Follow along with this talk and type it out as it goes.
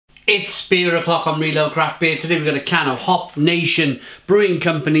It's beer o'clock on Reload Craft Beer. Today we've got a can of Hop Nation Brewing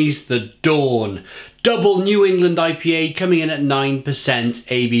Company's The Dawn. Double New England IPA coming in at 9%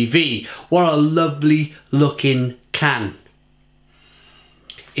 ABV. What a lovely looking can.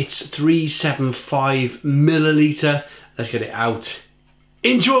 It's 375 milliliter. Let's get it out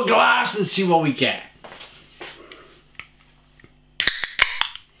into a glass and see what we get.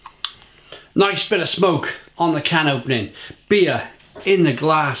 Nice bit of smoke on the can opening. Beer in the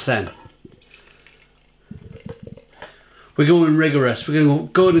glass then. We're going rigorous. We're going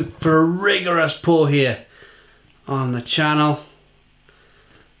to go for a rigorous pour here on the channel.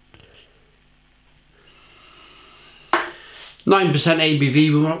 9%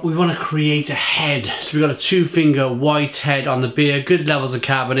 ABV. We want to create a head. So we've got a 2-finger white head on the beer. Good levels of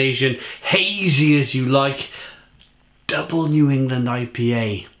carbonation. Hazy as you like. Double New England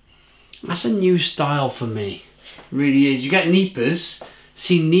IPA. That's a new style for me. It really is. You get NEIPAs.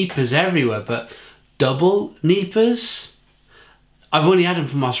 See NEIPAs everywhere, but double NEIPAs? I've only had them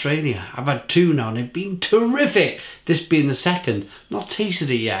from Australia. I've had 2 now and they've been terrific. This being the second. Not tasted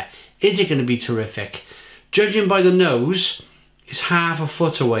it yet. Is it going to be terrific? Judging by the nose, it's half a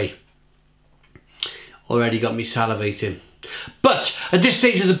foot away. Already got me salivating. But at this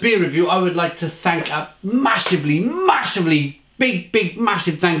stage of the beer review, I would like to thank a massive thank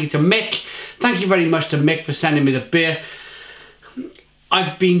you to Mick. Thank you very much to Mick for sending me the beer.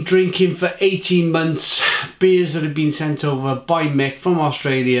 I've been drinking for 18 months beers that have been sent over by Mick from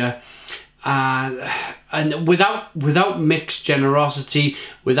Australia, and without Mick's generosity,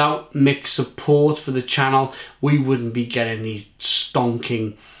 without Mick's support for the channel, we wouldn't be getting these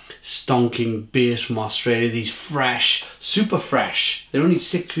stonking beers from Australia. These fresh, super fresh. They're only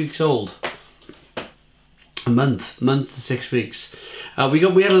 6 weeks old. A month to 6 weeks. We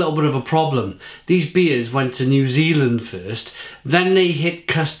had a little bit of a problem. These beers went to New Zealand first, then they hit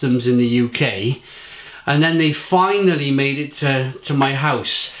customs in the UK, and then they finally made it to my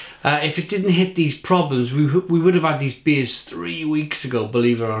house. If it didn't hit these problems, we would have had these beers 3 weeks ago,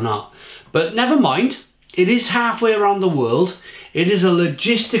 believe it or not. But never mind, it is halfway around the world. It is a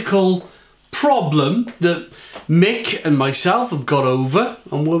logistical problem that Mick and myself have got over,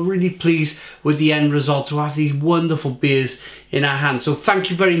 and we're really pleased with the end result to have these wonderful beers in our hands. So thank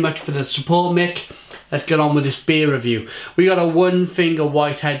you very much for the support, Mick. Let's get on with this beer review. We got a 1-finger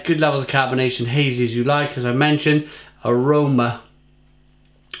white head, good levels of carbonation, hazy as you like, as I mentioned. Aroma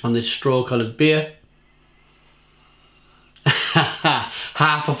on this straw coloured beer.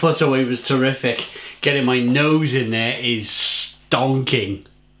 Half a foot away was terrific. Getting my nose in there is stonking.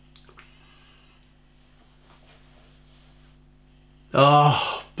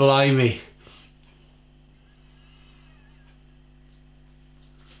 Oh, blimey.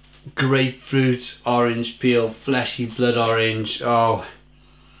 Grapefruit, orange peel, fleshy blood orange. Oh.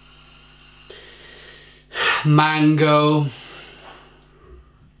 Mango.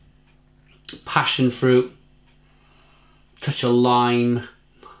 Passion fruit. Touch of lime.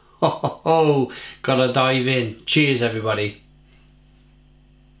 Oh, gotta dive in. Cheers, everybody.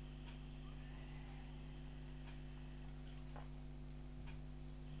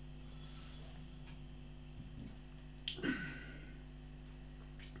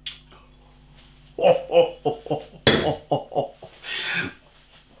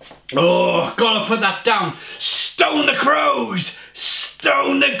 Oh, gotta put that down. Stone the Crows!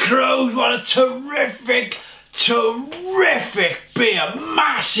 Stone the Crows! What a terrific beer.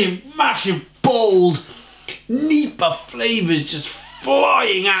 Massive, bold NEIPA flavours just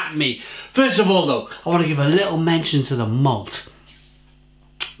flying at me. First of all though, I want to give a little mention to the malt.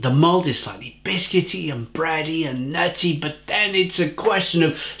 The malt is slightly biscuity and bready and nutty, but then it's a question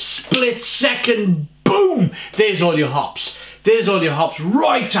of split second, boom! There's all your hops. There's all your hops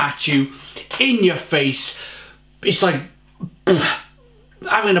right at you, in your face. It's like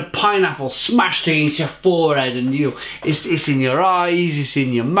having a pineapple smashed against your forehead, and it's in your eyes, it's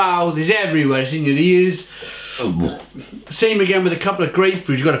in your mouth, it's everywhere, it's in your ears. Same again with a couple of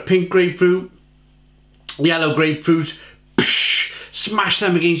grapefruits. You've got a pink grapefruit, yellow grapefruit. Smash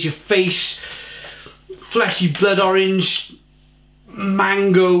them against your face. Fleshy blood orange,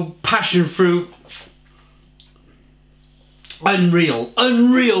 mango, passion fruit.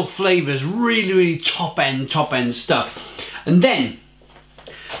 Unreal flavours. Really top end stuff. And then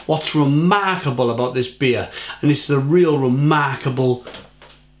what's remarkable about this beer, and it's the real remarkable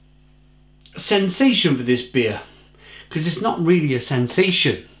sensation for this beer, because it's not really a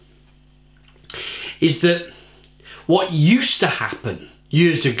sensation, is that what used to happen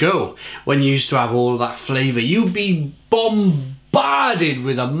years ago, when you used to have all that flavour, you'd be bombarded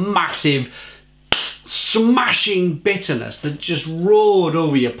with a massive smashing bitterness that just roared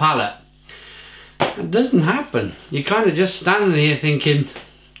over your palate. It doesn't happen. You're kind of just standing here thinking,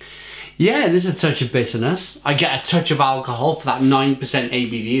 yeah, there's a touch of bitterness. I get a touch of alcohol for that 9%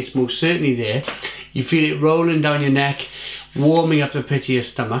 ABV. It's most certainly there. You feel it rolling down your neck, warming up the pit of your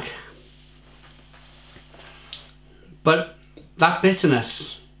stomach. But that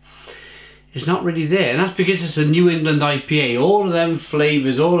bitterness is not really there. And that's because it's a New England IPA. All of them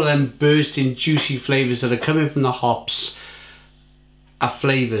flavours, all of them bursting, juicy flavours that are coming from the hops are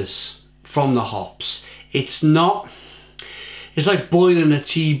flavours from the hops. It's not, it's like boiling a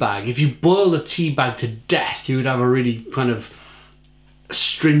tea bag. If you boil a tea bag to death, you would have a really kind of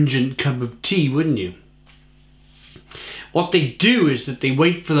astringent cup of tea, wouldn't you? What they do is that they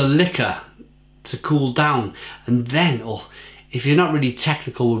wait for the liquor to cool down, and then, or if you're not really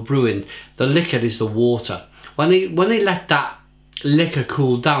technical with brewing, the liquor is the water. When they let that liquor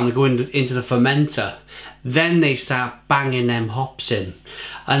cool down, they go into the fermenter, then they start banging them hops in,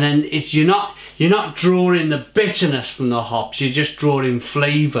 and then it's you're not drawing the bitterness from the hops, you're just drawing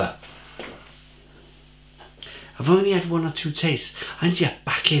flavour. I've only had 1 or 2 tastes. I need to get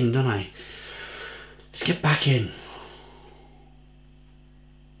back in, don't I? Let's get back in.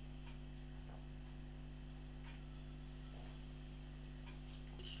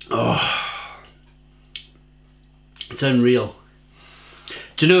 Oh, it's unreal.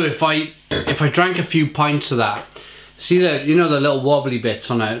 Do you know, if I drank a few pints of that, see the, you know, the little wobbly bits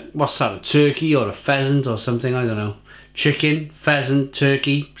on a, what's that, a turkey or a pheasant or something, I don't know, chicken, pheasant,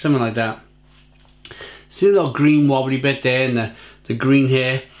 turkey, something like that. See the little green wobbly bit there and the green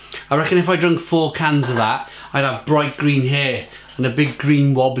hair? I reckon if I drank 4 cans of that, I'd have bright green hair and a big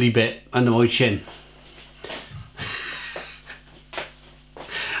green wobbly bit under my chin.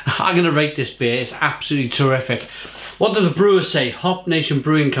 I'm going to rate this beer. It's absolutely terrific. What do the brewers say? Hop Nation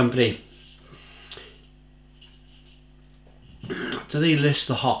Brewing Company. Do they list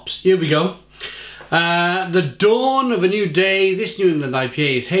the hops? Here we go. The dawn of a new day. This New England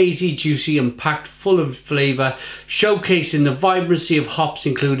IPA is hazy, juicy and packed full of flavour, showcasing the vibrancy of hops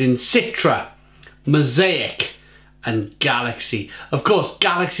including Citra, Mosaic and Galaxy. Of course,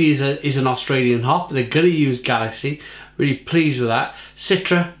 Galaxy is an Australian hop. They're going to use Galaxy. Really pleased with that.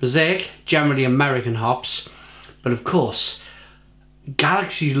 Citra, Mosaic, generally American hops. But of course,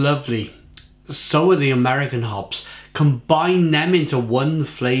 Galaxy's lovely. So are the American hops. Combine them into one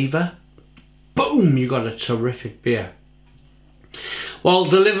flavour. Boom, you got a terrific beer. While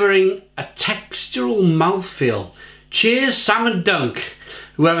delivering a textural mouthfeel. Cheers, Sam and Dunk.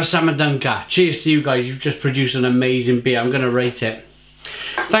 Whoever Sam and Dunk are. Cheers to you guys. You've just produced an amazing beer. I'm going to rate it.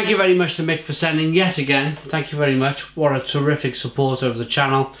 Thank you very much to Mick for sending yet again. Thank you very much. What a terrific supporter of the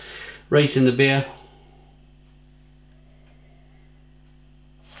channel. Rating the beer.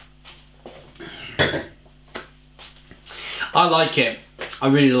 I like it. I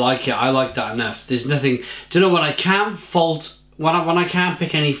really like it. I like that enough. There's nothing. Do you know when I can't fault, when I can't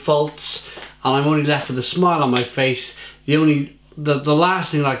pick any faults, and I'm only left with a smile on my face, the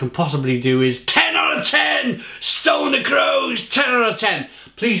last thing that I can possibly do is 10 out of 10. Stone the Crows. 10 out of 10.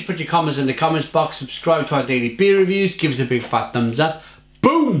 Please put your comments in the comments box. Subscribe to our daily beer reviews. Give us a big fat thumbs up.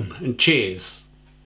 Boom and cheers.